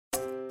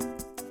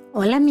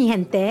Hola, mi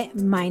gente.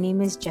 My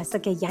name is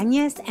Jessica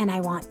Yanez, and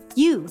I want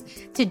you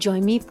to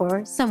join me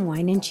for some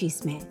Wine and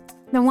Chisme.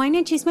 The Wine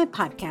and Chisme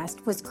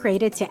podcast was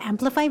created to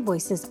amplify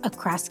voices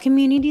across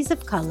communities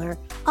of color,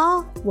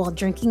 all while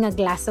drinking a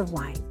glass of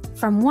wine.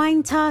 From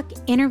wine talk,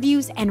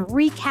 interviews, and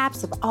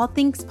recaps of all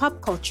things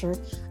pop culture,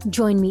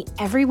 join me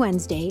every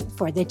Wednesday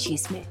for the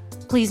Chisme.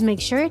 Please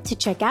make sure to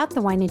check out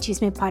the Wine and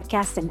Chisme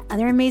podcast and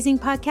other amazing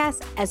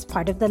podcasts as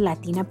part of the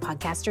Latina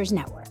Podcasters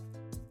Network.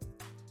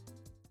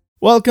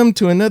 Welcome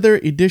to another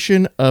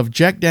edition of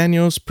Jack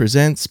Daniels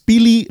Presents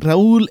Pili,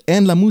 Raúl,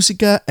 and La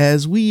Música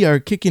as we are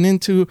kicking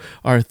into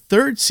our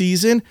third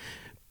season.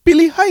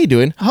 Pili, how you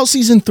doing? How's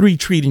season 3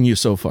 treating you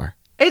so far?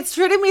 It's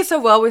treating me so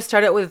well. We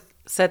started with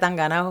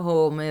Setangana,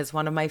 who is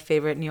one of my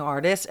favorite new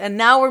artists. And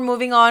now we're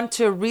moving on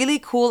to a really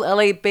cool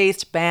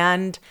LA-based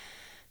band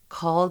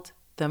called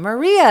The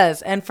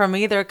Marias. And for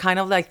me, they're kind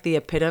of like the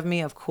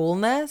epitome of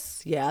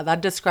coolness. Yeah,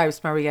 that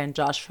describes Maria and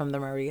Josh from The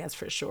Marias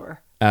for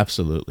sure.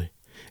 Absolutely.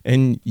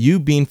 And you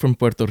being from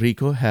Puerto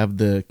Rico have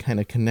the kind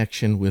of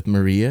connection with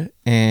Maria.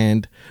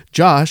 And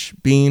Josh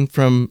being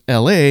from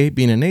LA,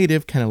 being a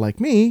native, kind of like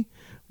me,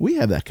 we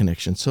have that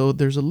connection. So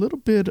there's a little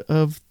bit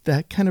of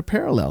that kind of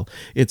parallel.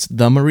 It's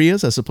the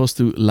Marias as opposed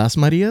to Las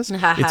Marias. It's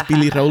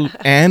Pili, Raúl,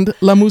 and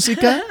La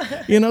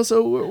Música. You know,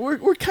 so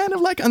we're kind of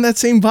like on that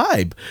same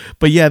vibe.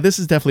 But yeah, this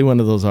is definitely one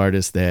of those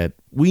artists that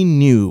we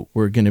knew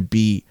were going to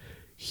be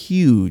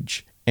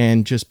huge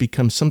and just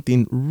become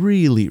something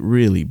really,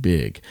 really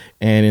big.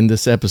 And in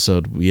this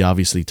episode, we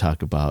obviously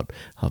talk about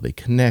how they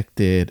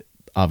connected,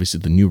 obviously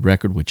the new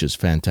record, which is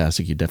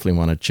fantastic. You definitely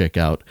want to check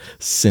out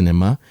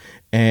Cinema.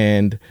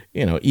 And,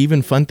 you know,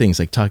 even fun things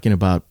like talking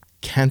about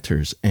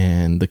Cantors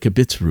and the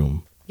Kibitz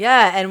Room.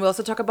 Yeah, and we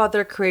also talk about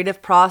their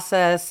creative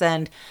process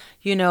and,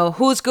 you know,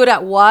 who's good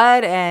at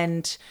what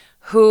and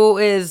who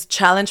is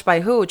challenged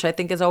by who, which I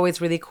think is always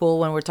really cool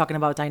when we're talking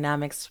about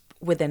dynamics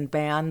within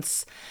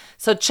bands.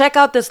 So check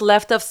out this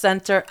left of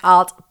center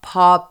alt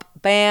pop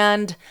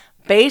band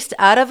based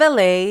out of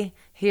LA.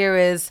 Here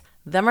is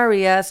The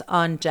Marias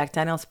on Jack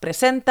Daniels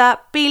Presenta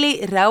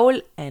Pili,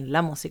 Raúl, and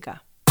La Música.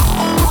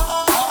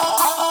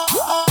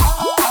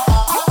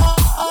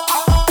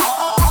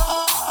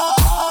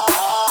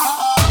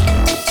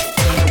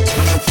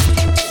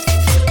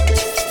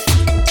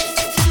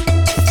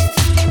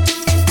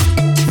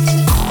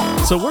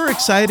 So we're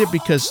excited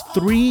because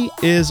 3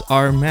 is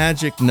our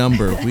magic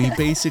number. We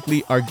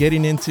basically are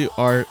getting into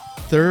our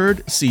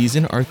third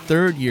season, our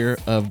third year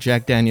of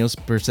Jack Daniels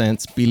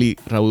Presents Pili,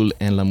 Raúl,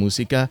 and La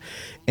Música.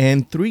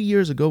 And 3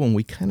 years ago when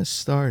we kind of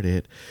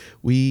started,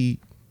 we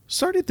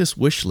started this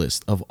wish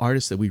list of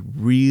artists that we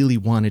really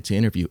wanted to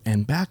interview.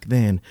 And back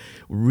then,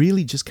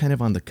 really just kind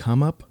of on the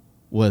come up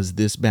was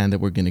this band that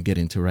we're going to get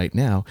into right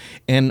now.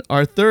 And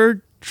our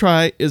third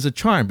try is a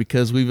charm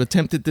because we've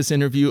attempted this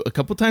interview a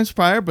couple times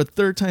prior, but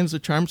third time's a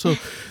charm. So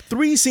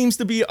 3 seems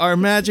to be our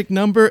magic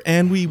number,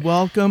 and we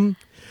welcome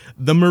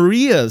the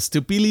Marias to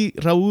Pili,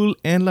 Raúl,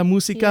 and La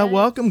Música. Yes.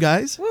 Welcome,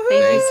 guys. Woo-hoo.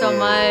 Thank you so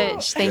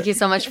much. Thank you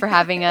so much for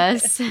having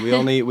us. We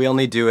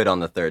only do it on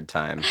the third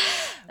time.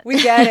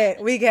 We get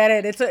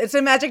it. It's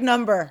a magic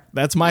number.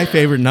 That's my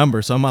favorite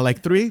number. So I'm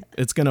like 3.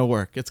 It's gonna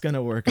work. It's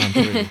gonna work on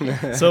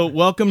 3. So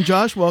welcome,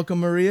 Josh.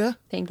 Welcome, Maria.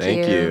 Thank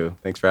you.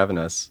 Thanks for having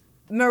us.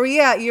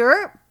 Maria,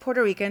 you're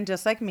Puerto Rican,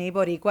 just like me,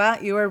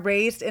 Boricua. You were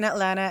raised in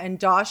Atlanta, and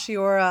Josh,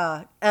 you're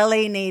a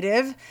LA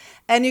native.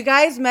 And you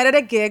guys met at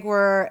a gig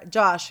where,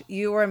 Josh,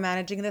 you were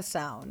managing the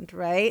sound,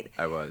 right?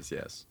 I was,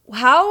 yes.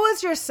 How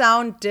was your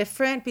sound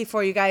different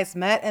before you guys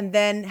met? And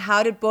then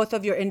how did both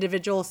of your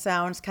individual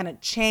sounds kind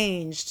of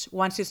changed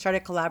once you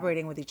started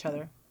collaborating with each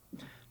other?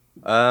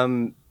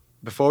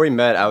 Before we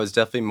met, I was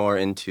definitely more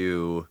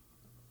into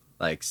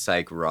like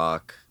psych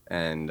rock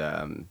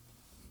and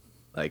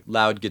like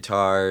loud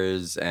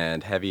guitars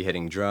and heavy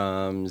hitting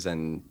drums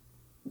and,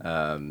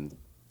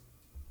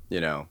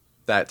 you know,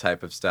 that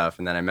type of stuff.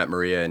 And then I met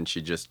Maria and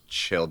she just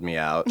chilled me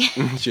out.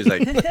 She was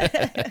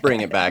like,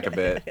 bring it back a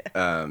bit,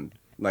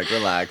 like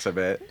relax a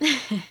bit.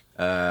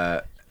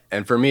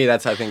 And for me,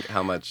 that's, I think,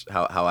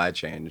 how I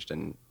changed.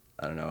 And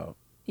I don't know.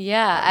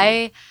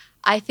 Yeah,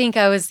 I think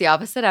I was the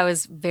opposite. I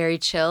was very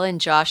chill, and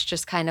Josh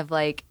just kind of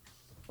like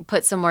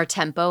put some more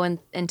tempo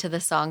into the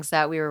songs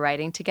that we were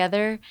writing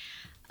together.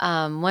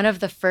 One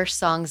of the first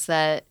songs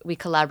that we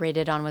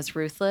collaborated on was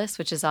Ruthless,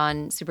 which is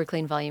on Super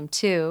Clean Volume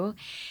 2.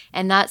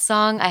 And that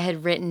song, I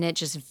had written it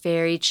just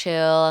very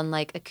chill on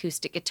like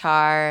acoustic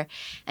guitar.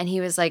 And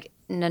he was like,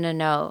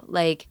 no,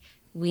 like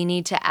we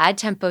need to add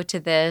tempo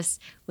to this.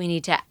 We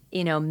need to,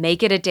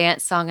 make it a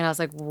dance song. And I was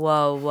like,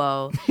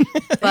 whoa.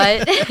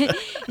 But,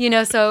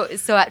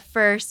 so at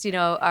first,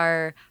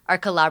 our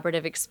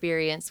collaborative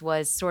experience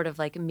was sort of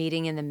like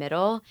meeting in the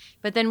middle.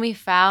 But then we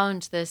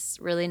found this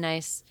really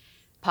nice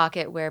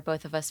pocket where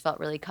both of us felt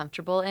really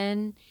comfortable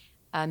in,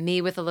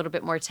 me with a little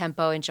bit more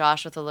tempo and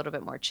Josh with a little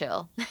bit more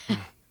chill.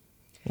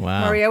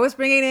 Wow. Maria was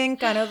bringing in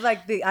kind of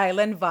like the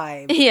island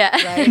vibe. Yeah.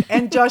 Right.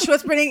 And Josh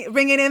was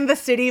bringing in the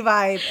city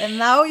vibe. And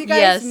now you guys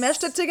Yes.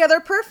 meshed it together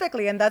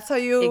perfectly. And that's how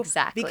you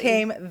Exactly.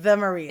 became the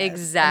Marias.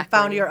 Exactly.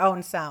 And found your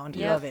own sound.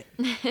 Yep. Love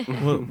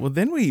it. Well,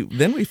 then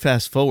we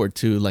fast forward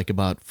to like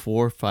about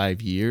 4 or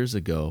 5 years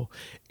ago,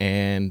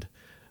 and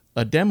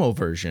a demo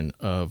version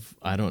of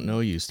 "I Don't Know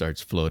You" starts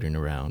floating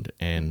around,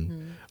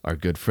 and our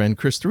good friend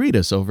Chris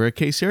Doritas over at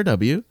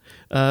KCRW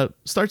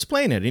starts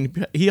playing it,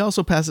 and he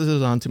also passes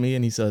it on to me,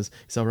 and he says,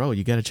 "Oh,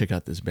 you got to check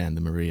out this band,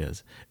 the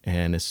Marias."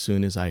 And as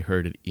soon as I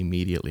heard it,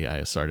 immediately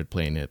I started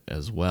playing it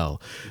as well.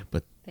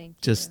 But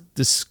Thank just you.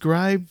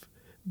 describe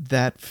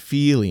that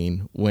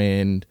feeling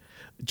when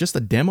just a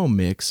demo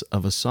mix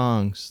of a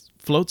song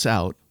floats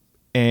out,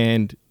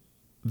 and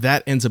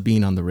that ends up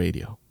being on the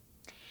radio.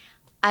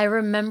 I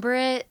remember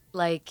it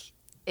like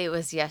it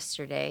was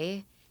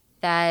yesterday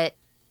that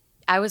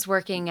I was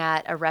working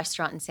at a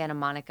restaurant in Santa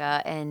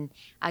Monica, and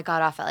I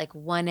got off at like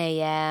 1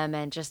 a.m.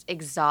 and just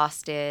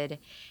exhausted.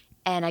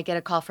 And I get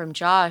a call from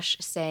Josh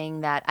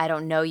saying that "I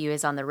Don't Know You"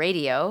 is on the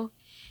radio.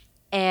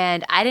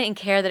 And I didn't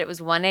care that it was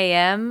 1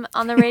 a.m.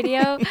 on the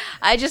radio.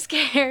 I just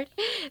cared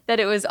that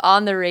it was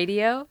on the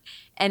radio.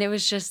 And it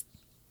was just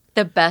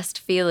the best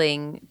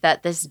feeling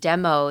that this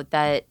demo,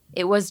 that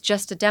it was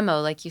just a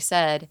demo, like you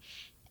said,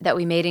 that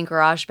we made in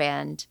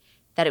GarageBand,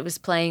 that it was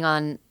playing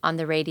on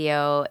the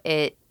radio.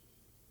 It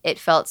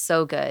felt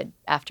so good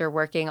after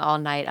working all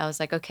night. I was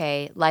like,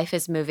 okay, life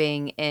is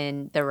moving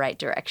in the right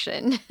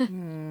direction.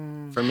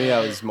 For me, I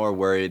was more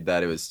worried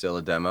that it was still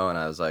a demo, and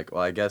I was like,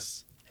 well, I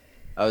guess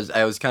I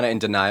was kind of in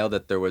denial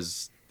that there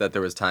was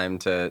time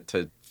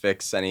to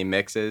fix any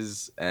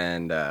mixes,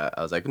 and I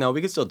was like, no,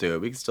 we could still do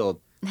it. We could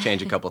still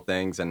change a couple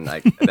things, and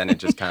like then it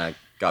just kind of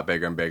got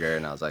bigger and bigger,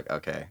 and I was like,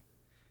 okay,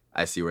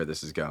 I see where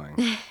this is going.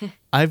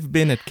 I've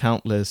been at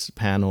countless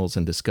panels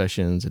and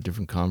discussions at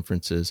different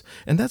conferences,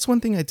 and that's one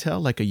thing I tell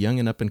like a young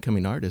and up and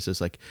coming artist is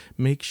like,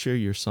 make sure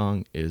your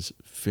song is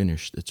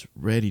finished, it's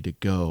ready to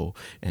go,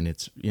 and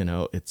it's,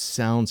 it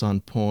sounds on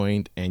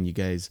point, and you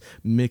guys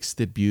mixed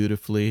it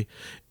beautifully.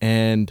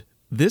 And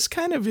this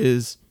kind of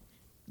is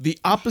the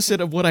opposite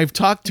of what I've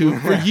talked to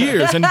for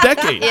years and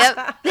decades.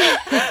 Yep.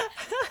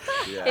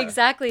 Yeah.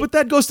 Exactly. But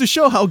that goes to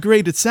show how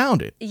great it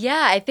sounded.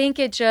 Yeah, I think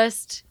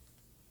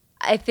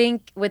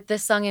with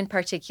this song in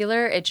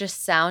particular, it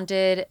just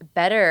sounded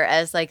better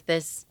as like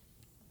this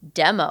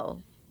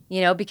demo,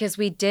 because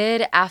we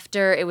did,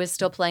 after it was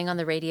still playing on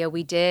the radio,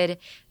 we did,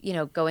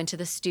 go into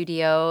the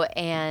studio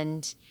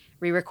and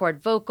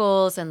re-record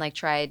vocals and like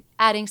tried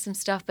adding some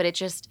stuff, but it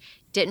just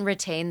didn't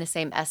retain the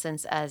same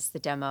essence as the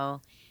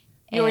demo.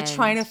 You were And-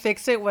 trying to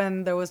fix it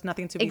when there was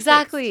nothing to be fixed.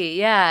 Exactly.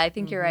 Yeah, I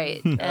think you're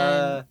right.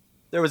 And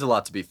There was a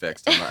lot to be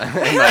fixed, in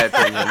my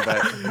opinion,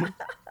 but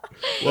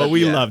Well,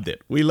 we Yeah. loved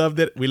it. We loved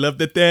it. We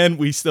loved it then.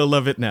 We still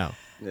love it now.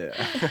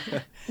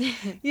 yeah.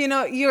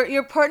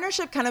 Your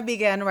partnership kind of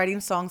began writing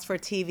songs for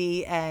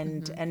TV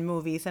and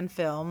movies and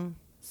film,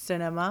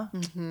 cinema.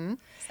 exactly.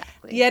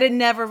 Yet it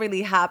never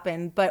really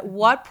happened. But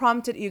what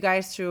prompted you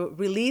guys to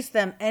release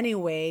them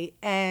anyway?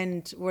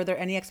 And were there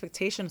any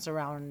expectations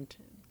around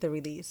the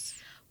release?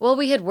 Well,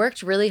 we had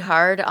worked really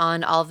hard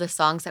on all of the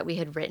songs that we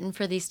had written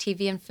for these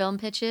TV and film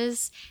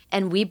pitches,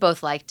 and we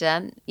both liked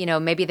them.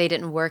 Maybe they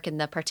didn't work in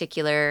the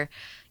particular,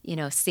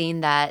 scene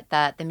that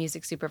the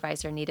music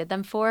supervisor needed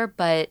them for,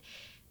 but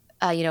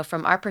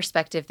from our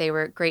perspective, they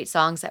were great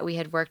songs that we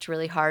had worked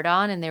really hard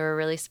on, and they were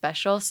really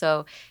special.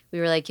 So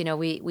we were like,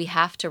 we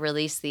have to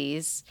release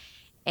these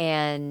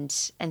and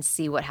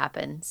see what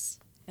happens.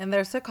 And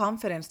there's a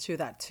confidence to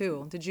that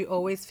too. Did you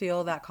always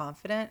feel that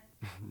confident?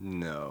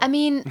 No. I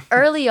mean,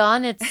 early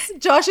on, it's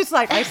Josh is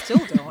like, I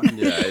still don't.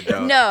 Yeah, I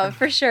don't. no,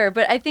 for sure.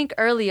 But I think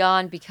early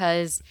on,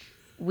 because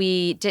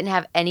we didn't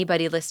have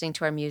anybody listening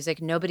to our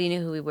music, nobody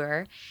knew who we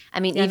were. I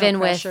mean, Yeah, even no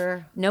with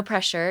pressure. no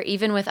pressure,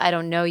 even with "I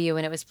Don't Know You"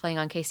 when it was playing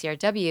on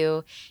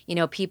KCRW,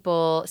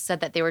 people said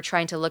that they were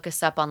trying to look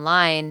us up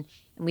online,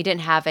 and we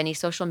didn't have any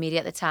social media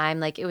at the time.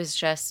 Like it was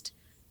just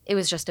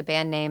a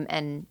band name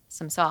and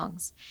some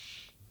songs,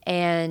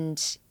 and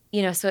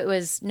so it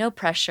was no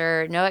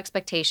pressure, no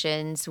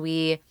expectations.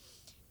 We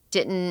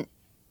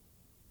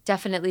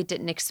definitely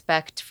didn't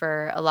expect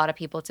for a lot of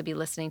people to be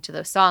listening to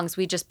those songs.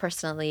 We just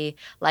personally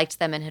liked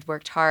them and had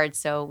worked hard,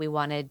 so we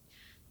wanted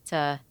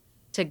to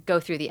go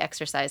through the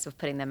exercise of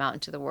putting them out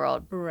into the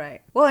world.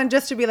 Right. Well, and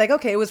just to be like,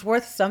 okay, it was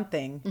worth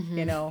something.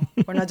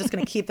 We're not just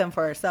going to keep them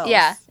for ourselves.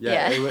 Yeah.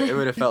 Yeah, it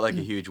would have felt like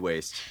a huge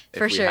waste if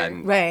For we sure.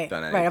 hadn't Right.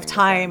 done anything Right. Of with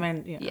time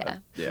them. and Yeah.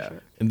 Yeah.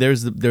 And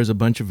there's a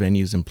bunch of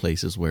venues and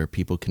places where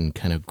people can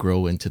kind of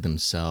grow into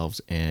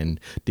themselves and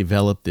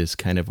develop this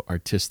kind of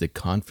artistic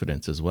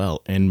confidence as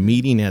well. And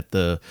meeting at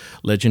the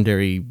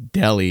legendary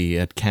deli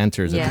at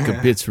Cantor's at the Yeah.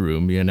 Kibitz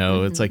Room,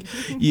 it's like,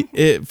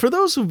 for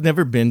those who've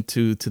never been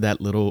to that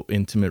little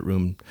intimate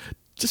room,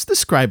 just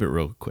describe it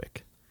real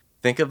quick.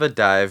 Think of a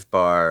dive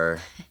bar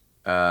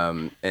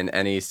in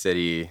any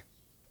city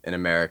in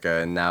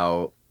America, and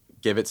now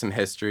give it some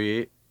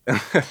history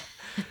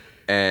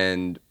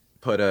and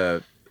put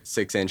a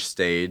 6-inch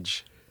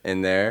stage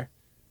in there.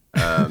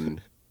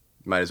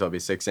 might as well be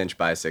 6"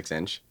 by 6".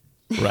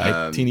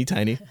 Right. Teeny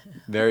tiny.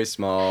 Very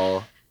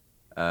small.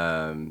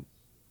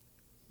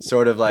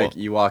 Sort of like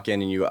you walk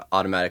in and you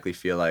automatically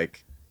feel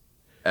like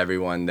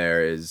everyone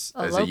there is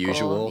A a local,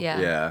 usual.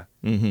 yeah.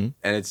 Mm-hmm.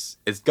 And it's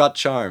got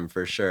charm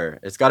for sure.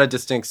 It's got a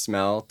distinct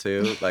smell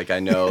too. Like I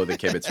know the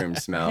kibitz room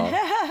smell.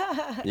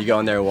 You go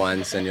in there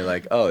once and you're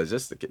like, oh, is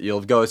this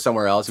you'll go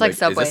somewhere else. It's like is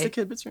Subway. this the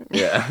kibitz room?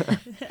 Yeah.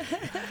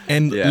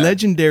 And Yeah.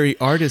 legendary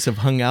artists have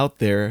hung out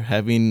there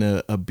having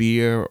a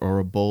beer or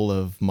a bowl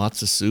of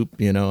matzo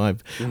soup. You know,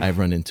 I've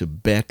run into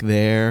Beck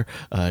there,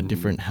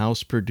 different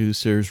house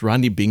producers,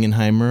 Rodney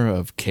Bingenheimer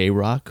of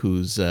K-Rock,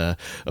 who's,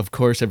 of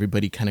course,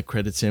 everybody kind of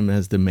credits him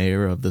as the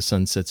mayor of the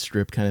Sunset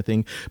Strip kind of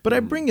thing. But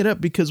I bring it up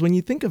because when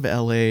you think of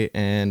LA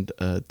and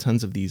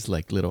tons of these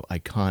like little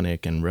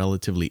iconic and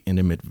relatively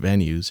intimate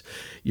venues,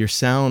 your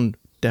sound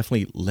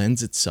definitely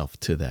lends itself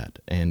to that.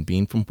 And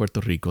being from Puerto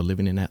Rico,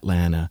 living in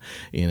Atlanta,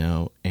 you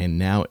know, and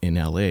now in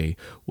LA,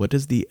 what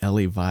does the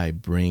LA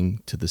vibe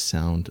bring to the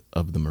sound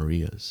of the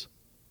Marias?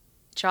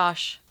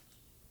 Josh.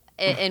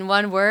 In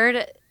one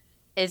word,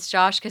 it's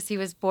Josh because he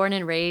was born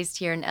and raised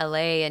here in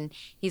LA, and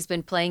he's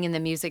been playing in the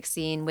music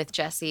scene with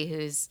Jesse,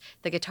 who's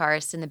the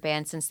guitarist in the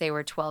band, since they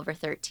were 12 or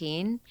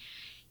 13.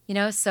 You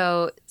know,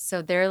 so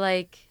they're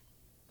like,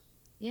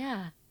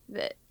 yeah,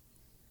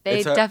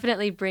 they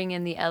definitely bring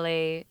in the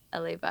LA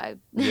vibe.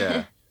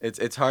 Yeah.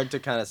 It's hard to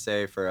kind of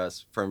say for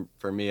us,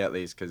 for me at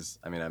least, because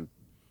I mean I'm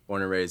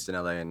born and raised in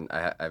LA and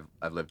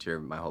I've lived here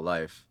my whole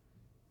life,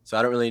 so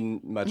I don't really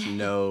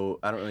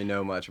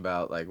know much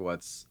about like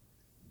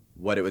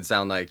what it would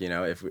sound like, you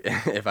know,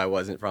 if I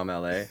wasn't from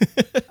LA.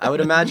 I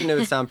would imagine it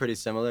would sound pretty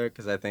similar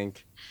because I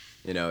think,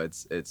 you know,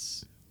 it's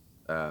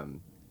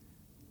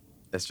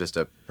just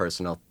a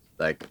personal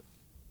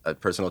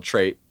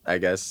trait, I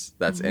guess,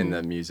 that's in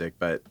the music,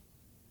 but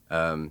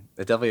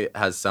it definitely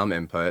has some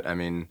input. I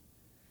mean,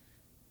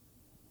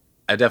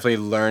 I definitely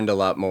learned a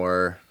lot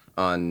more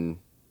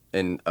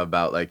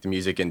about like the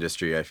music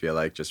industry, I feel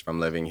like, just from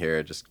living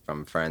here, just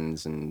from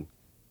friends and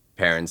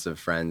parents of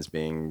friends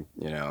being,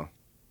 you know,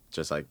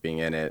 just like being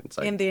in it. It's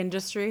like In the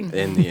industry.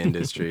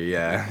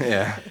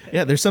 Yeah.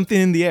 Yeah, there's something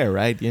in the air,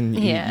 right? And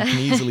you can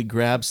easily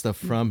grab stuff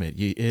from it.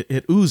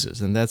 It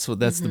oozes, and that's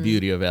the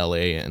beauty of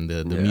LA and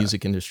the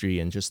music industry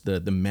and just the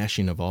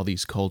meshing of all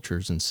these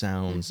cultures and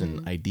sounds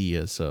and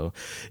ideas. So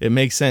it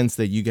makes sense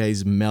that you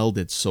guys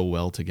melded so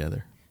well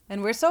together.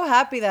 And we're so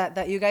happy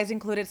that you guys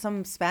included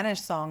some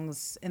Spanish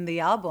songs in the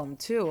album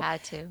too.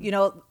 Had to. You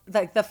know,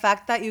 like the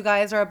fact that you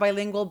guys are a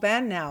bilingual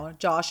band now,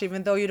 Josh,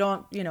 even though you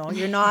don't, you know,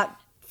 you're not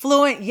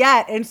fluent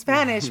yet in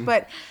Spanish,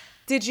 but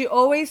did you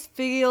always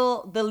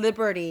feel the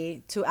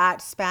liberty to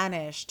add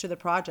Spanish to the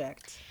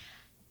project?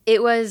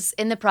 It was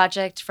in the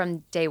project from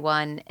day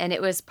one, and it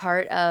was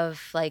part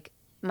of like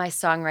my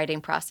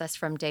songwriting process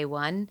from day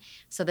one.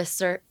 So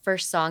the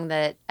first song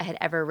that I had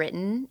ever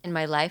written in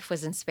my life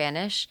was in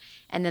Spanish,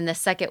 and then the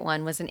second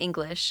one was in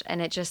English,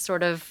 and it just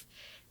sort of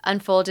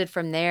unfolded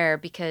from there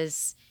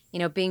because, you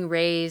know, being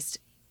raised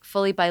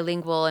fully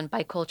bilingual and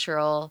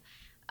bicultural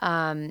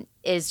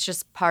is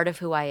just part of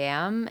who I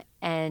am,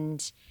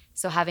 and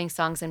so having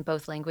songs in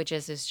both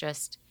languages is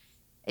just,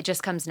 it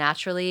just comes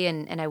naturally,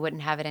 and I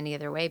wouldn't have it any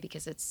other way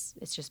because it's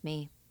just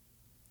me.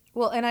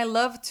 Well, and I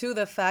love, too,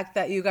 the fact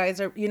that you guys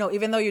are, you know,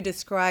 even though you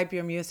describe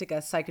your music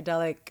as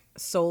psychedelic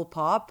soul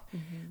pop,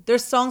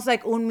 there's songs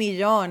like Un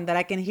Millón that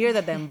I can hear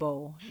the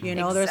dembow. You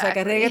know, there's like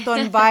a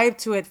reggaeton vibe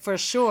to it for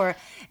sure.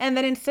 And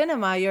then in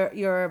Cinema,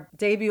 your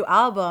debut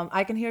album,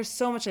 I can hear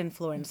so much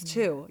influence,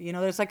 too. You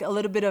know, there's like a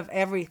little bit of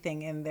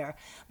everything in there.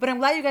 But I'm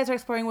glad you guys are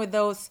exploring with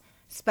those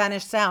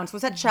Spanish sounds.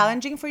 Was that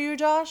challenging for you,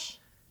 Josh?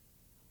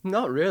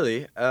 Not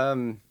really. I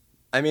mean,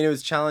 it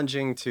was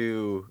challenging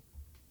to,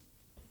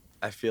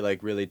 I feel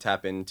like, really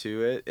tap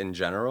into it in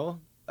general,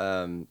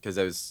 because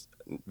it was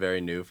very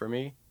new for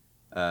me,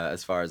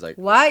 as far as like...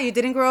 Why? You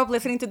didn't grow up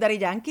listening to Daddy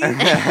Yankee?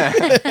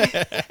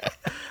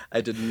 I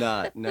did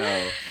not,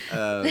 no.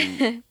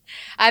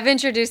 I've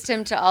introduced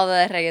him to all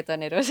the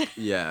reggaetoneros.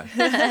 Yeah,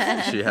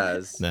 she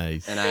has.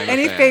 Nice. And I'm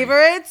Any a fan.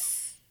 favorites?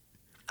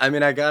 I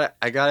mean, I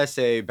gotta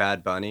say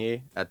Bad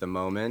Bunny at the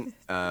moment.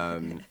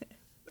 I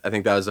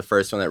think that was the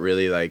first one that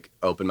really like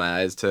opened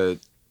my eyes to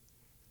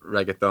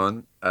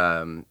reggaeton.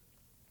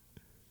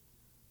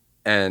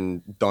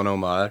 And Don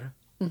Omar.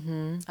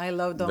 I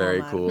love Don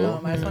Very Omar. cool. Don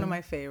Omar is one of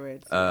my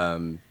favorites.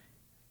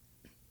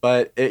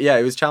 But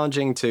it was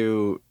challenging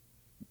to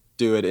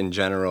do it in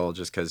general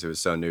just because it was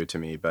so new to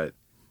me. But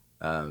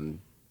and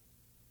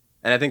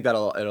I think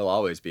it'll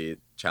always be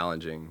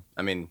challenging.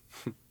 I mean,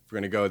 if we're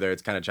gonna go there,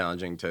 it's kind of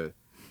challenging to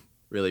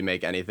really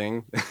make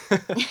anything,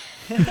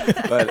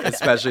 but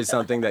especially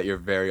something that you're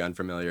very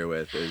unfamiliar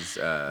with is.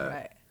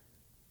 Right.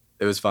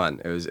 It was fun.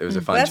 It was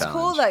a fun That's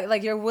challenge. cool.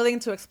 Like you're willing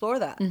to explore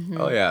that.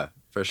 Oh yeah,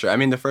 for sure. I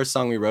mean, the first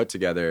song we wrote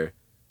together,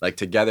 like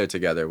together,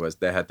 was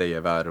Déjate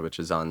Llevar, which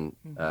is on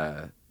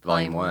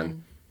Volume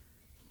 1.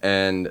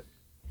 And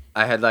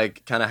I had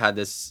like kind of had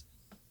this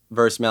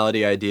verse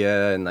melody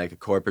idea and like a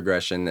chord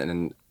progression,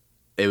 and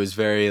it was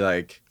very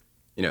like,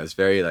 you know, it's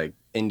very like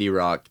indie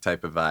rock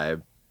type of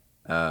vibe.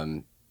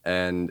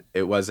 And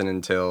it wasn't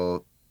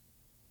until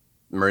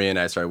Maria and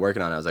I started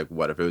working on it, I was like,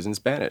 what if it was in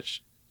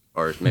Spanish?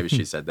 Or maybe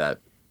she said that.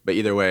 But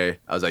either way,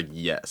 I was like,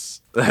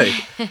 yes. Like,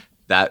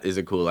 that is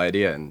a cool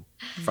idea. And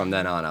from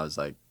then on, I was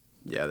like,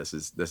 yeah, this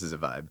is a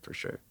vibe for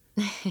sure.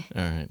 All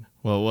right.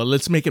 Well,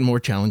 let's make it more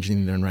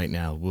challenging than right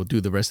now. We'll do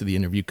the rest of the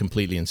interview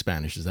completely in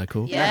Spanish. Is that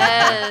cool?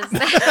 Yes.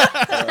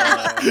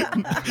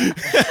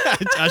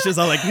 Josh is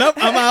all like, nope,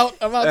 I'm out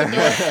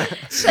the door.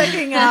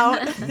 Checking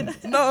out.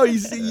 No, you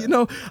see,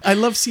 I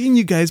love seeing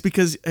you guys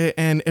because,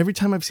 and every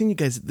time I've seen you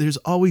guys, there's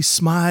always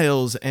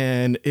smiles,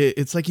 and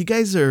it's like you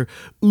guys are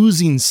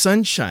oozing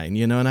sunshine,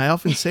 and I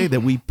often say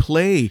that we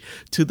play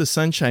to the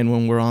sunshine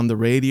when we're on the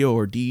radio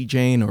or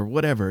DJing or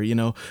whatever,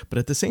 but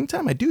at the same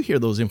time, I do hear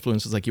those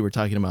influences like you were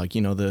talking about,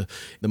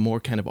 the more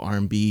kind of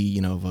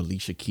R&B, of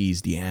Alicia Keys,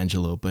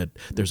 D'Angelo, but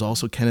there's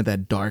also kind of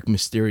that dark,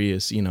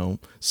 mysterious,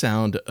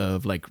 sound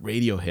of like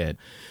Radiohead.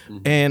 Mm-hmm.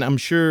 And I'm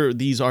sure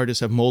these artists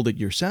have molded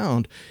your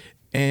sound.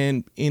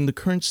 And in the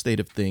current state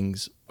of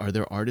things, are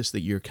there artists that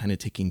you're kind of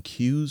taking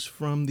cues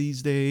from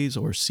these days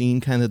or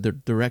seeing kind of the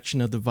direction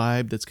of the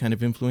vibe that's kind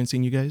of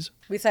influencing you guys?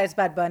 Besides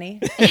Bad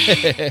Bunny.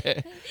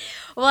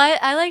 Well,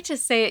 I like to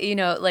say,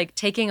 like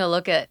taking a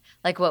look at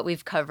like what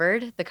we've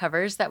covered, the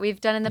covers that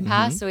we've done in the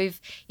past. So we've,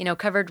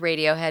 covered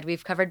Radiohead,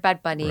 we've covered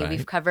Bad Bunny, Right.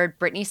 we've covered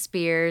Britney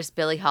Spears,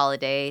 Billie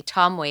Holiday,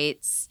 Tom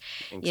Waits,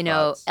 Ink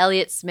Spots.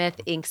 Elliott Smith,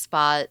 Ink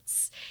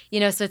Spots,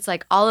 so it's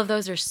like all of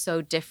those are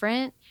so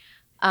different.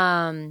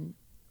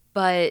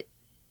 But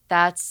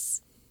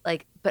that's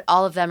like, but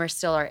all of them are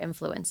still our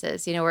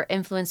influences. We're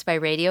influenced by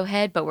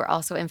Radiohead, but we're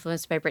also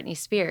influenced by Britney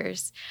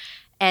Spears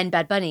and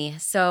Bad Bunny.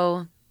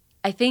 So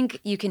I think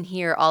you can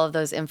hear all of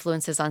those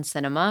influences on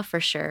cinema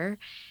for sure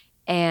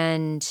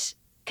and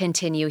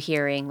continue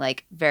hearing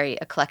like very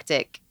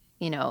eclectic,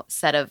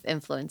 set of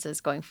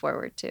influences going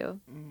forward too.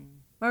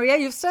 Maria,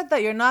 you've said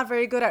that you're not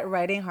very good at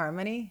writing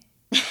harmony.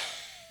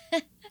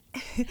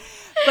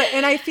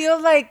 And I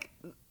feel like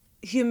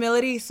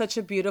humility is such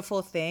a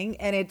beautiful thing,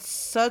 and it's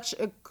such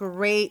a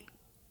great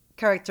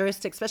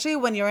characteristic, especially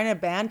when you're in a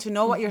band, to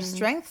know what your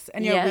strengths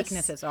and your Yes.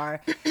 weaknesses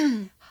are.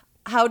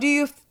 How do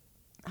you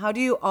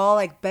all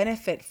like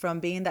benefit from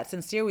being that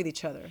sincere with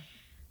each other?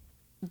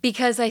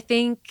 Because I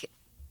think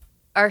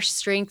our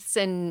strengths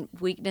and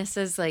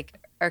weaknesses like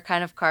are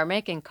kind of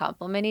karmic and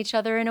complement each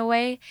other in a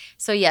way.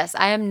 So yes,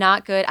 I am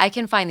not good. I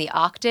can find the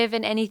octave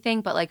in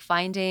anything, but like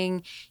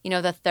finding,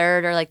 the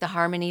third or like the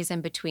harmonies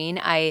in between,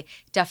 I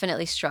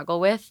definitely struggle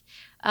with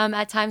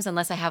at times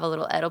unless I have a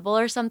little edible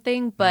or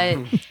something. But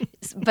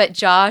but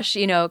Josh,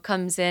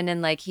 comes in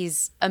and like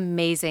he's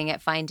amazing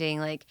at finding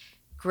like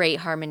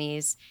great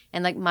harmonies,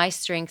 and like my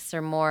strengths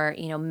are more,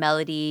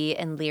 melody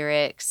and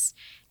lyrics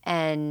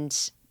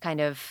and kind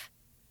of,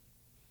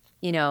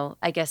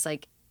 I guess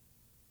like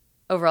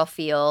overall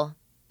feel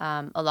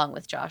along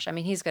with Josh. I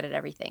mean, he's good at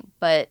everything,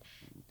 but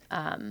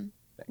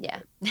yeah.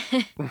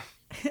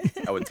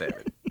 I would say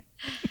it.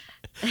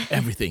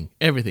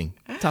 Everything,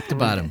 top to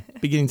bottom,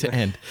 beginning to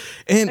end.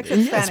 And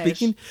yeah, Spanish.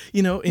 speaking,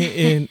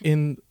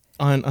 in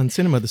on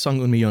cinema, the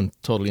song Un Millón,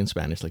 totally in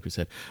Spanish, like we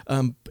said.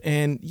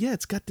 And yeah,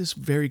 it's got this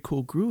very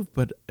cool groove.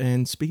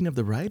 And speaking of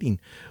the writing,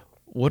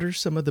 what are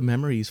some of the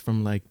memories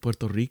from like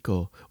Puerto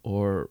Rico,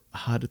 or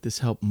how did this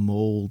help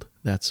mold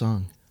that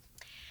song?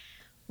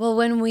 Well,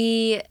 when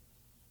we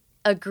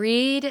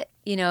agreed,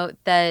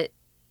 that,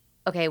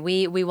 okay,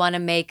 we want to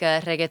make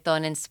a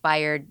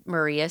reggaeton-inspired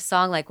Maria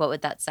song, like what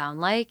would that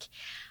sound like?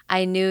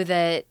 I knew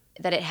that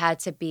it had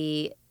to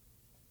be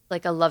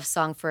like a love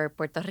song for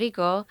Puerto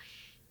Rico,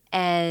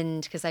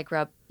 and because I grew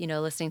up,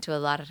 listening to a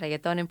lot of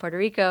reggaeton in Puerto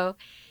Rico.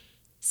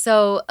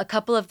 So a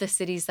couple of the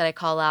cities that I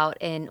call out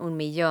in Un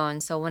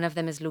Millón, so one of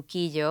them is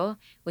Luquillo,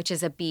 which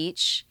is a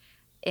beach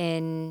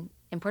in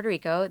Puerto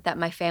Rico that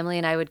my family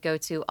and I would go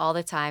to all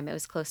the time. It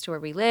was close to where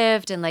we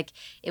lived, and like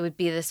it would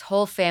be this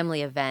whole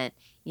family event.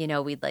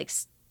 We'd like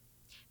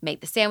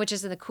make the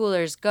sandwiches in the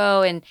coolers,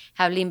 go and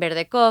have limber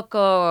de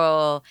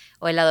coco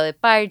or helado de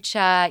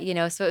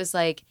parcha, so it was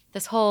like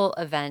this whole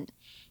event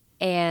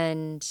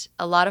and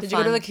a lot of Did fun.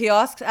 you go to the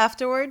kiosks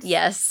afterwards?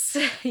 Yes,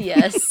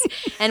 yes.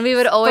 And we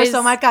would For always...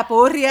 some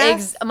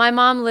alcapurrias? My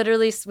mom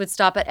literally would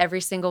stop at every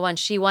single one.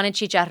 She wanted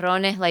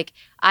chicharrones. Like,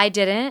 I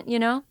didn't,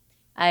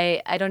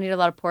 I don't eat a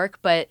lot of pork,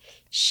 but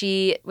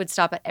she would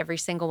stop at every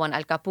single one.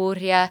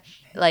 Alcapurria,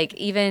 like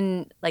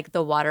even like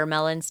the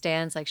watermelon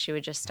stands, like she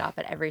would just stop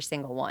at every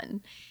single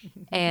one.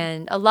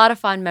 And a lot of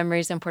fond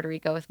memories in Puerto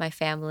Rico with my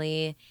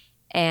family.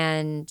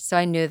 And so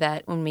I knew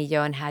that Un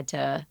Millón had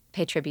to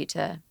pay tribute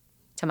to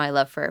my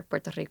love for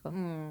Puerto Rico.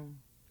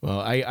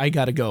 Well, I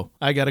gotta go.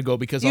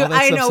 Because You- all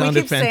that I stuff know, we sounded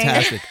keep saying it.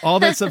 fantastic. All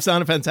that stuff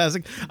sounded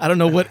fantastic. I don't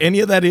know what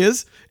any of that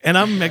is, and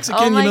I'm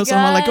Mexican, Oh my so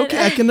I'm like, God.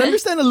 okay, I can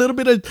understand a little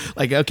bit of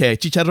like, okay,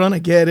 chicharrón, I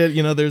get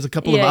it. There's a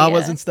couple of Yeah,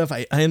 aguas yeah. and stuff.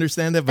 I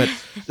understand that, but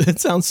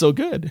it sounds so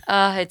good.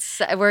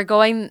 We're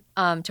going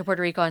to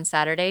Puerto Rico on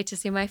Saturday to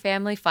see my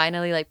family,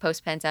 finally, like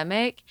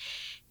post-pandemic.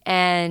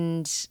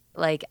 And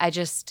like,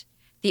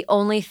 the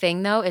only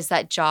thing though is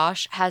that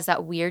Josh has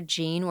that weird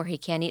gene where he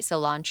can't eat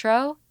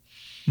cilantro.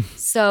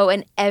 So,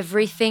 and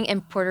everything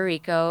in Puerto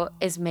Rico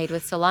is made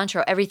with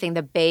cilantro. Everything,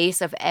 the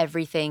base of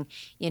everything,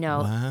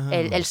 Wow.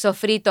 el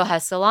sofrito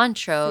has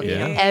cilantro,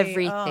 Yeah.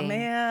 everything. Oh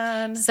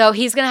man. So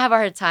he's gonna have a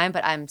hard time,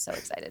 but I'm so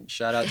excited.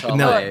 Shout out to all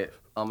No.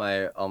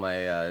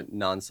 my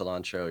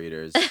non-cilantro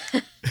eaters.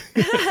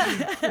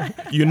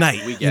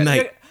 Unite. We get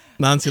Unite.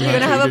 Non-cilantro You're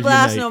gonna have a eaters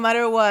blast unite. no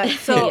matter what.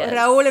 So Yes.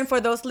 Raúl, and for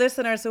those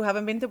listeners who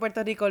haven't been to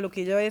Puerto Rico,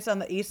 Luquillo is on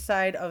the east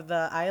side of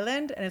the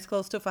island, and it's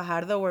close to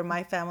Fajardo, where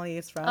my family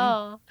is from.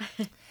 Oh,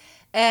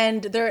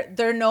 And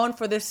they're known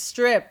for this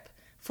strip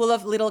full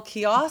of little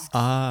kiosks,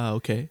 Ah,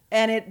 okay.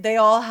 and they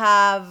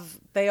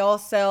all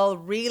sell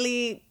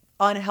really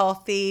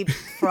unhealthy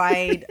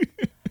fried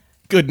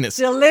Goodness.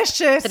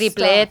 delicious stuff.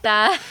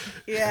 tripleta.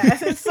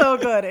 Yes, it's so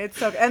good. It's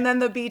so good. And then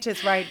the beach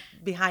is right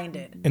behind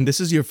it. And this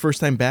is your first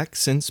time back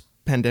since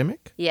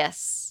pandemic?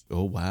 Yes.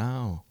 Oh,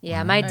 wow.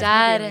 Yeah, That's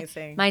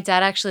amazing. my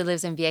dad actually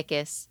lives in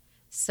Vieques.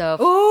 So,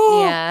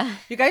 Ooh, yeah.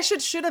 you guys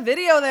should shoot a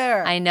video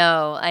there. I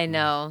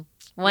know.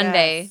 One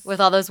day, Yes. with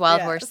all those wild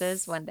Yes.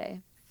 horses, one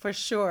day. For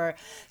sure.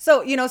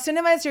 So,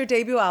 Cinema is your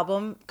debut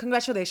album.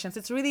 Congratulations.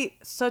 It's really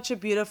such a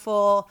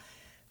beautiful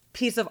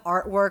piece of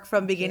artwork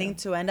from beginning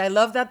to end. I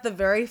love that the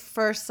very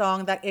first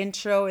song, that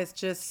intro, is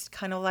just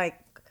kind of like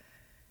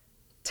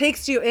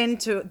takes you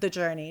into the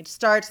journey. It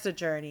starts the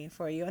journey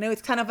for you. And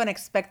it's kind of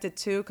unexpected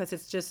too, because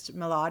it's just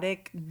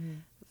melodic.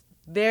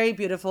 Very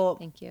beautiful.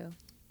 Thank you.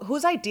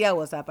 Whose idea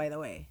was that, by the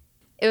way?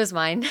 It was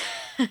mine.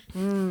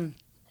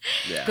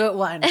 Yeah. Good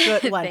one.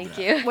 Good one. Thank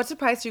you. What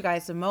surprised you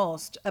guys the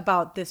most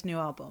about this new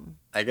album?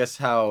 I guess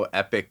how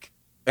epic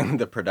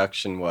the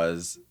production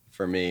was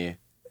for me.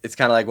 It's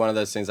kind of like one of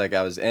those things, like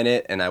I was in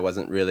it and I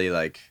wasn't really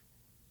like,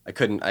 I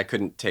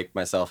couldn't take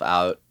myself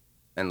out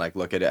and like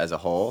look at it as a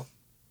whole.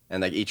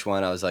 And like each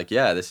one I was like,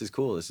 yeah, this is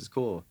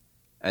cool.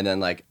 And then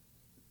like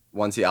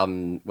once the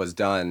album was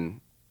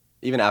done,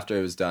 even after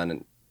it was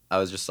done, I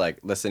was just like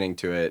listening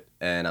to it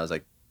and I was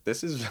like,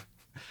 this is,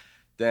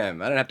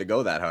 damn, I didn't have to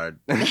go that hard,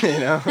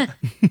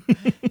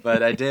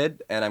 But I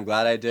did, and I'm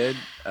glad I did.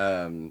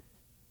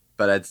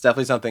 But it's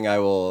definitely something I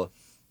will,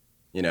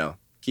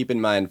 keep in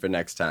mind for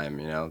next time,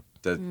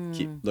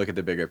 to look at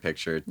the bigger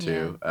picture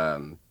too.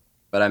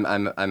 But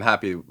I'm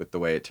happy with the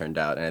way it turned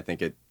out, and I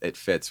think it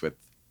fits with,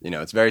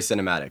 it's very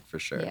cinematic for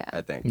sure. Yeah.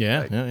 I think.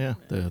 Yeah, Like,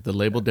 yeah. The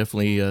label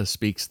definitely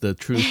speaks the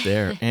truth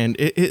there, and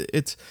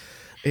it's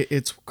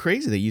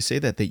crazy that you say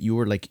that you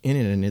were like in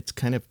it, and it's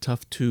kind of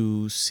tough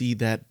to see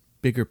that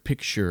bigger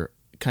picture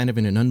kind of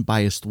in an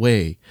unbiased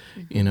way,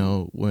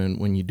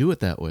 when you do it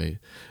that way.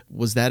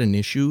 Was that an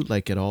issue,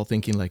 like at all,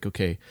 thinking like,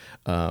 okay,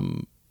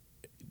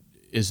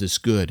 is this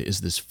good? Is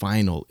this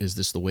final? Is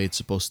this the way it's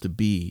supposed to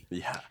be?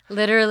 Yeah.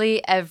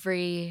 Literally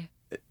every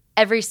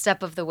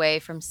step of the way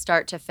from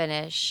start to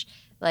finish,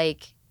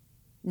 like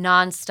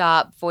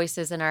nonstop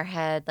voices in our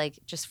head, like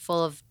just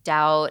full of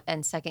doubt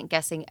and second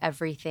guessing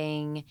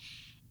everything.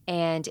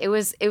 And it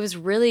was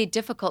really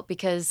difficult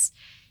because,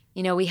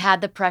 we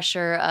had the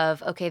pressure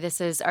of, okay, this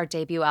is our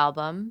debut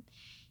album.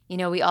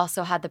 We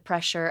also had the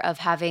pressure of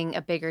having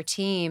a bigger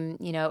team,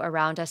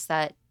 around us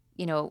that,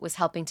 was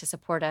helping to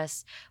support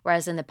us.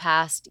 Whereas in the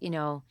past,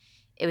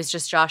 it was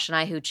just Josh and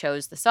I who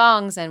chose the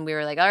songs, and we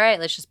were like, all right,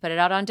 let's just put it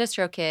out on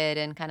DistroKid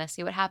and kind of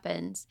see what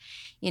happens,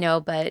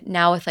 But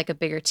now with like a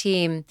bigger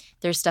team,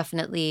 there's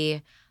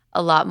definitely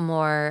a lot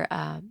more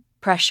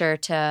pressure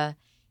to,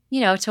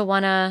 to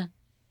want to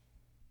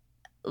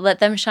let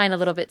them shine a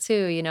little bit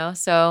too,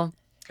 So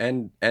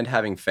And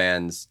having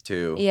fans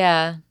too.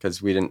 yeah,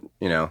 Because we didn't,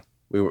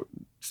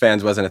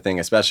 fans wasn't a thing,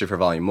 especially for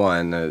Volume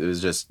 1. It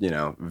was just,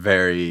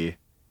 very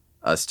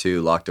us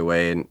two locked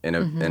away in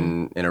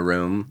a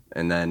room,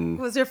 and then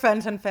Who was your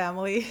friends and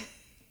family?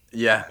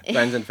 yeah,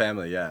 friends and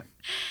family, yeah.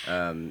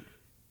 I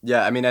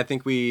mean, I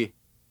think we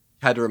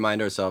had to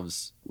remind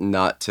ourselves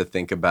not to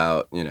think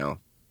about,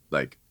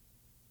 like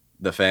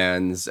the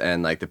fans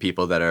and like the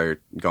people that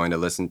are going to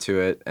listen to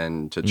it,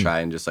 and to try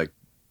and just like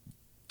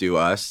do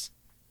us.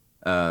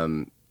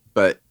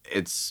 But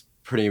it's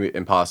pretty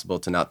impossible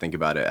to not think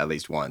about it at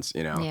least once,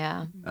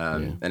 yeah.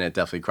 And it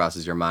definitely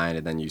crosses your mind,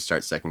 and then you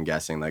start second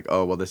guessing like,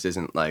 oh, well, this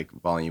isn't like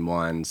Volume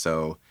 1,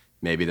 so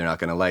maybe they're not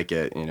going to like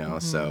it,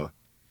 So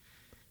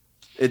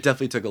it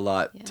definitely took a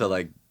lot to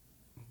like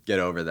get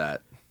over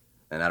that.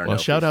 And I don't know. Well,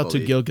 if shout we out to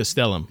fully- Gil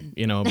Castellum,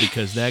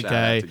 because that Shout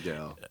guy, out to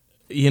Gil.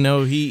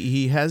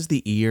 he has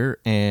the ear,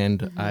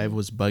 and I've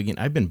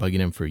been bugging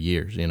him for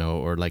years,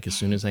 or like as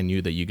soon as I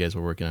knew that you guys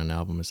were working on an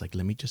album, it's like,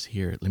 let me just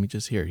hear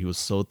it. He was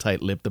so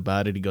tight-lipped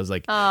about it. He goes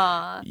like,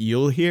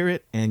 you'll hear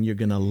it and you're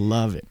gonna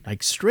love it,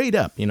 like straight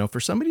up, for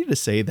somebody to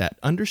say that,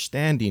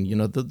 understanding,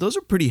 those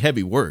are pretty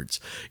heavy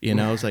words,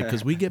 it's like,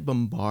 because we get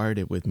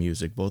bombarded with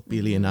music, both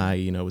Billy and I,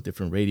 with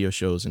different radio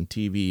shows and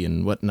TV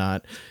and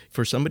whatnot.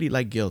 For somebody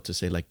like Gil to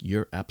say like,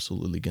 you're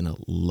absolutely gonna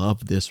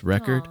love this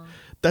record,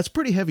 that's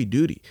pretty heavy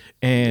duty.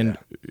 And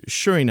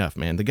sure enough,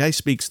 man, the guy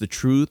speaks the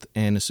truth.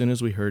 And as soon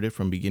as we heard it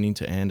from beginning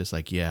to end, it's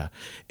like, yeah.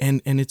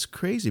 And it's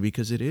crazy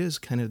because it is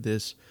kind of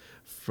this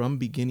from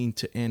beginning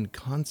to end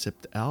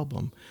concept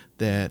album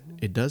that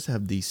it does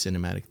have these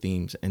cinematic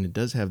themes and it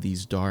does have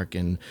these dark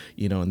and,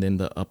 you know, and then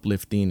the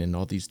uplifting and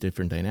all these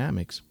different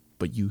dynamics,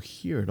 but you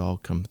hear it all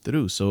come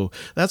through. So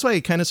that's why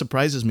it kind of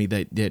surprises me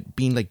that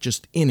being like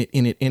just in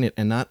it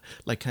and not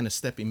like kind of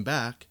stepping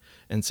back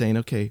and saying,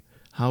 okay,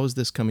 how is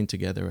this coming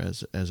together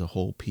as a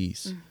whole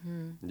piece?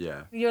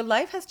 Yeah. Your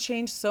life has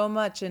changed so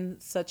much in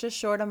such a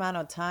short amount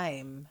of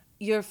time.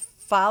 Your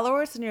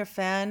followers and your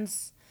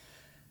fans,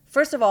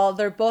 first of all,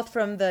 they're both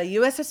from the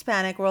U.S.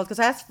 Hispanic world, because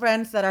I have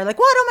friends that are like,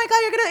 what? Oh my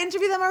God, you're going to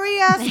interview the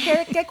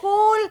Marias. Que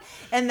cool.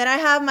 And then I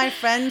have my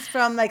friends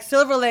from like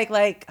Silver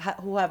Lake,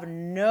 who have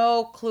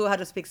no clue how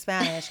to speak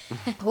Spanish,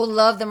 who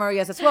love the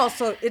Marias as well.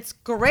 So it's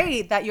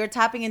great that you're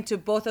tapping into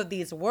both of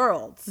these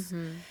worlds.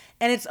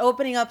 And it's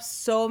opening up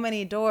so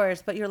many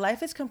doors, but your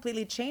life is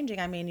completely changing.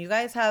 I mean, you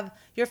guys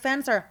your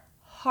fans are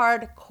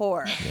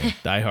hardcore. Yeah,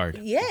 die hard.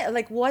 Yeah.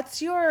 Like,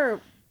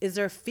 is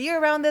there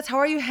fear around this? How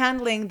are you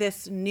handling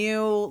this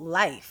new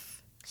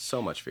life?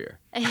 So much fear.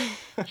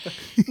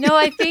 No,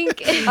 I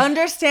think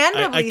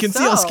Understandably I can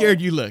see how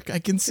scared you look. I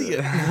can see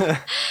it.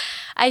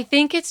 I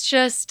think it's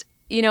just,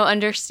 you know,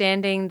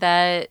 understanding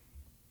that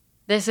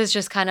this is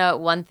just kind of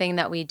one thing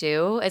that we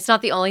do. It's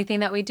not the only thing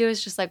that we do.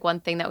 It's just like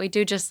one thing that we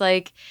do. Just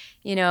like,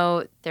 you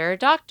know, there are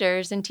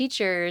doctors and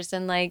teachers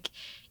and like,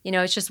 you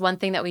know, it's just one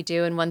thing that we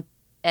do.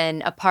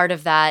 And a part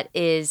of that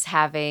is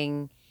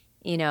having,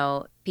 you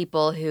know,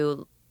 people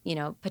who, you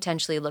know,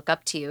 potentially look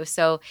up to you.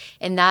 So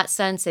in that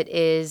sense, it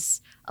is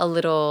a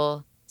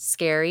little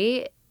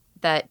scary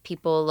that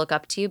people look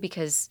up to you,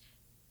 because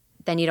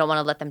then you don't want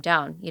to let them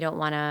down. You don't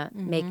want to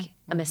make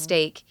a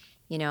mistake,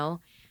 you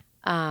know.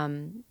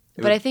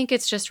 But I think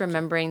it's just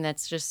remembering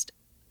that's just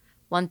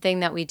one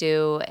thing that we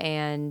do,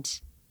 and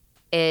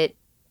it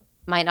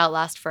might not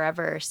last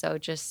forever. So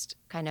just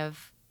kind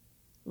of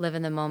live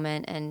in the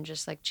moment and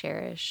just like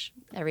cherish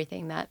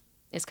everything that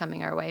is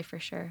coming our way for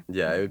sure.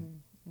 Yeah,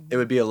 it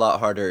would be a lot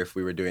harder if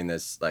we were doing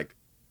this like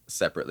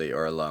separately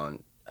or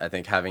alone. I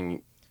think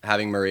having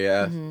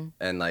Maria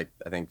and like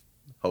I think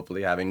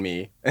hopefully having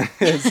me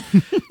makes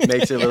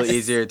it a little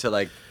easier to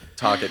like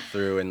talk it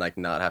through and like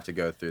not have to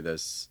go through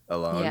this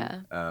alone.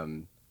 Yeah.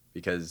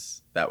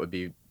 Because that would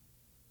be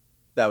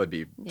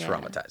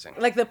traumatizing.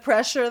 Like the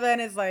pressure then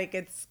is like,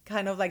 it's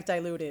kind of like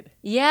diluted.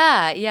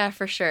 Yeah,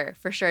 for sure.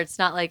 It's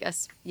not like a,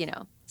 you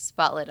know,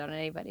 spotlight on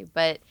anybody,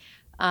 but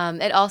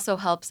it also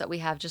helps that we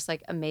have just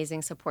like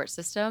amazing support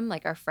system.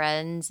 Like our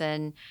friends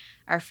and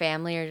our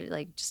family are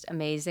like just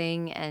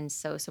amazing and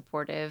so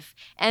supportive.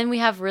 And we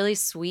have really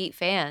sweet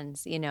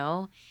fans, you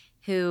know,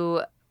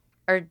 who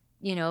are,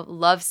 you know,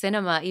 love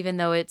cinema, even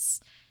though it's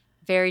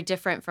very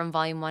different from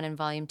Volume 1 and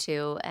Volume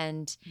 2,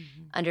 and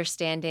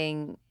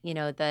understanding, you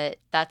know,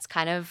 that's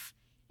kind of,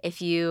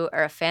 if you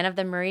are a fan of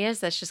the Marias,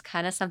 that's just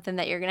kind of something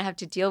that you're going to have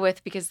to deal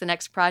with, because the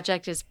next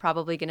project is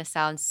probably going to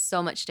sound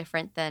so much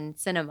different than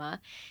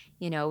cinema.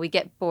 You know, we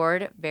get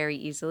bored very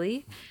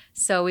easily.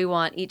 So we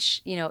want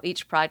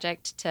each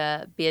project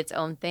to be its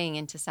own thing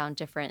and to sound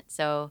different.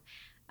 So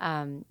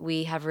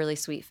we have really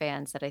sweet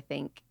fans that I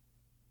think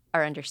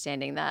are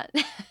understanding that.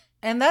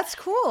 And that's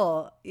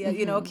cool. Yeah,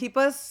 you know, keep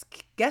us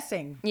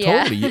guessing.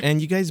 Yeah. Totally.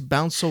 And you guys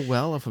bounce so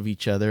well off of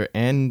each other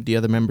and the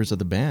other members of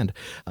the band.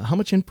 How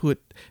much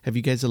input have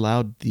you guys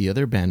allowed the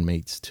other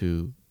bandmates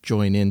to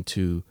join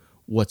into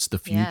what's the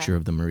future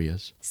of the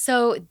Marias?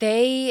 So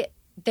they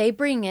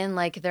bring in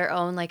like their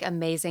own like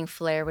amazing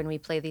flair when we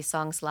play these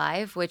songs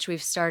live, which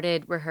we've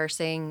started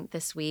rehearsing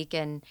this week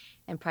and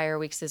prior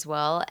weeks as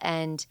well.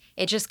 And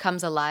it just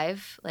comes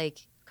alive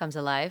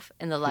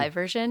in the live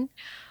version.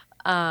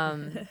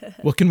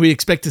 What can we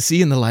expect to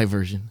see in the live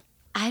version?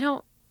 I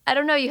don't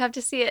know. You have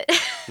to see it.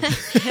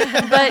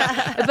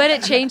 but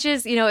it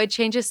changes, you know, it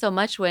changes so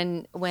much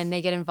when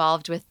they get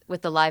involved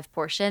with the live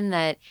portion,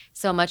 that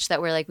so much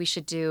that we're like, we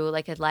should do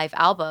like a live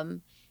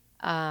album,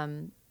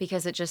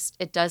 because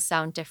it does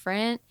sound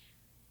different,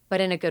 but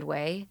in a good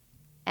way.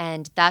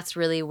 And that's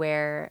really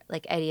where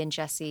like Eddie and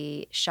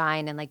Jesse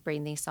shine and like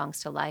bring these songs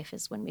to life,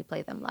 is when we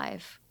play them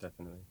live.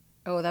 Definitely.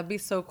 Oh, that'd be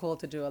so cool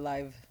to do a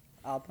live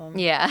album.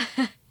 Yeah.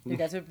 You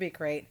guys would be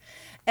great.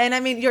 And I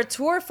mean, your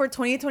tour for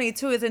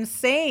 2022 is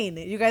insane.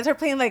 You guys are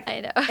playing like I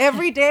know.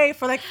 every day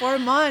for like 4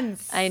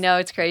 months. I know,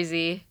 it's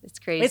crazy. It's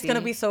going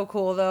to be so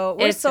cool though.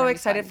 We're It's so gonna be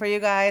excited fun. for you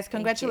guys. Thank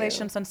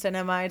Congratulations on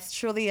cinema. It's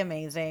truly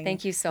amazing.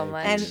 Thank you so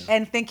much.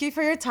 And thank you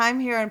for your time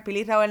here on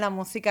Pilita en la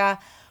Música.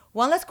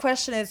 One last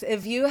question is,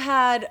 if you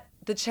had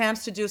the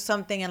chance to do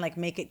something and like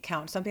make it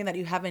count, something that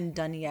you haven't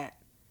done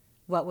yet,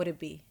 what would it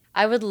be?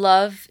 I would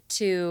love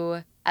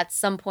to, at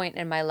some point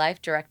in my life,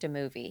 direct a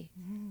movie.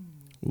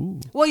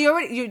 Ooh. Well,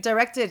 you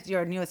directed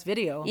your newest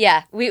video.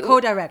 Yeah, we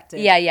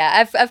co-directed.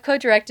 Yeah. I've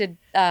co-directed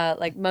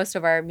like most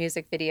of our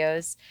music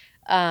videos,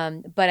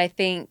 but I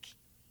think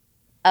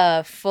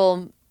a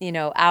full, you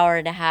know, hour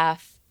and a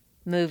half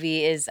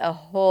movie is a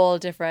whole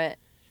different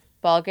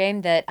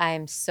ballgame that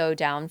I'm so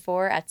down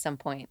for at some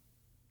point.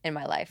 in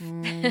my life.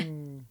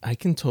 I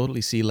can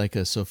totally see like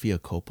a Sofia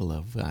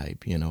Coppola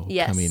vibe,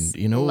 Yes, coming.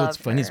 You know what's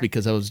love funny is her.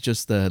 because I was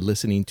just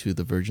listening to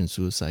the Virgin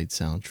Suicide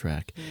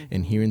soundtrack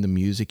and hearing the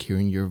music,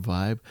 hearing your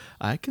vibe.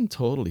 I can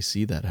totally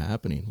see that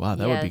happening. Wow,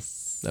 that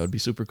Yes. would be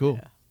super cool.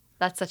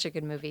 That's such a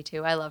good movie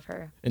too. I love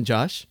her. And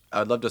Josh?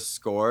 I'd love to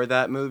score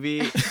that movie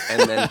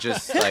and then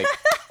just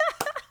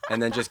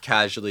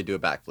casually do a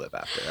backflip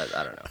after.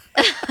 I don't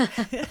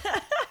know.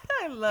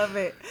 I love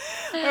it.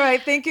 All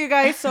right. Thank you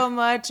guys so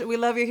much. We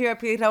love you here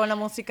at Pili Raúl La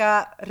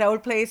Música.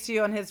 Raúl plays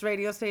you on his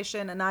radio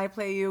station, and I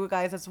play you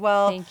guys as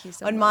well. Thank you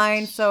so on much.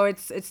 mine. So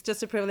it's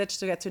just a privilege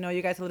to get to know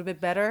you guys a little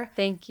bit better.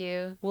 Thank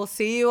you. We'll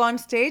see you on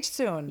stage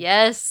soon.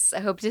 Yes,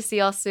 I hope to see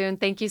y'all soon.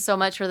 Thank you so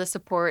much for the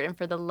support and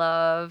for the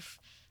love.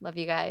 Love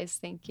you guys.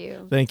 Thank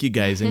you. Thank you,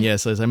 guys. And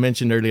yes, as I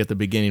mentioned earlier at the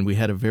beginning, we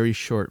had a very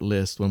short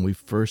list when we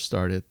first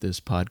started this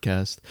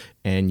podcast,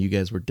 and you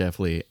guys were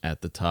definitely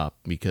at the top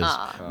because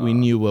we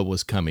knew what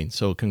was coming.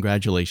 So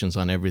congratulations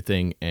on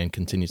everything and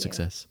continued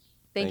success.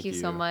 Thank you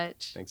so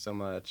much. Thanks so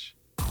much.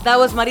 That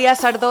was Maria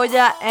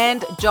Sardoya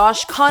and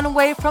Josh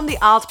Conway from the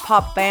alt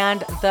pop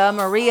band The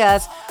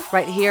Marias,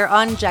 right here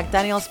on Jack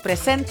Daniels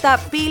Presenta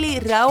Pili,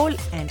 Raúl,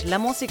 and La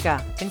Música.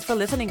 Thanks for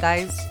listening,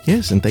 guys.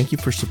 Yes, and thank you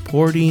for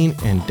supporting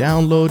and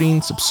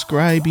downloading,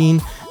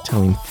 subscribing,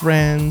 telling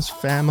friends,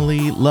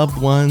 family,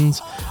 loved ones,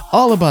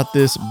 all about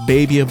this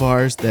baby of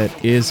ours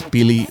that is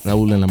Pili,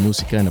 Raúl, and La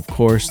Música, and of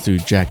course to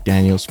Jack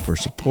Daniels for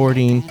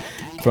supporting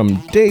from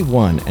day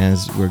one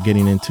as we're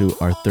getting into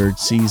our third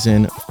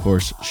season. Of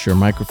course, Shure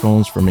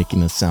Microphones for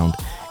making us sound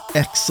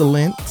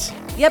excellent.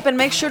 Yep, and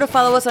make sure to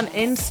follow us on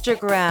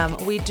Instagram.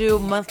 We do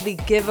monthly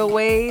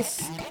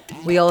giveaways.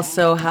 We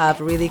also have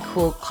really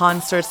cool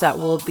concerts that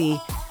we'll be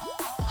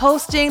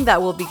hosting,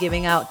 that we'll be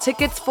giving out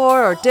tickets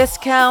for or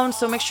discounts.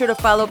 So make sure to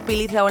follow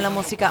Pili Raúl La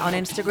Música on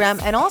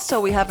Instagram. And also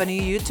we have a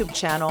new YouTube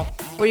channel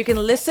where you can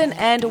listen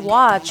and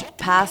watch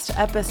past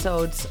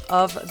episodes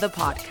of the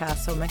podcast.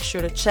 So make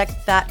sure to check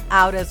that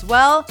out as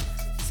well.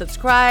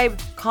 Subscribe,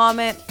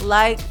 comment,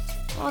 like,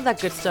 all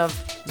that good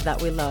stuff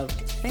that we love.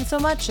 Thanks so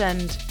much, and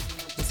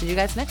we'll see you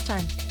guys next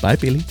time. Bye,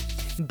 Pili.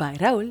 Bye,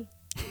 Raúl.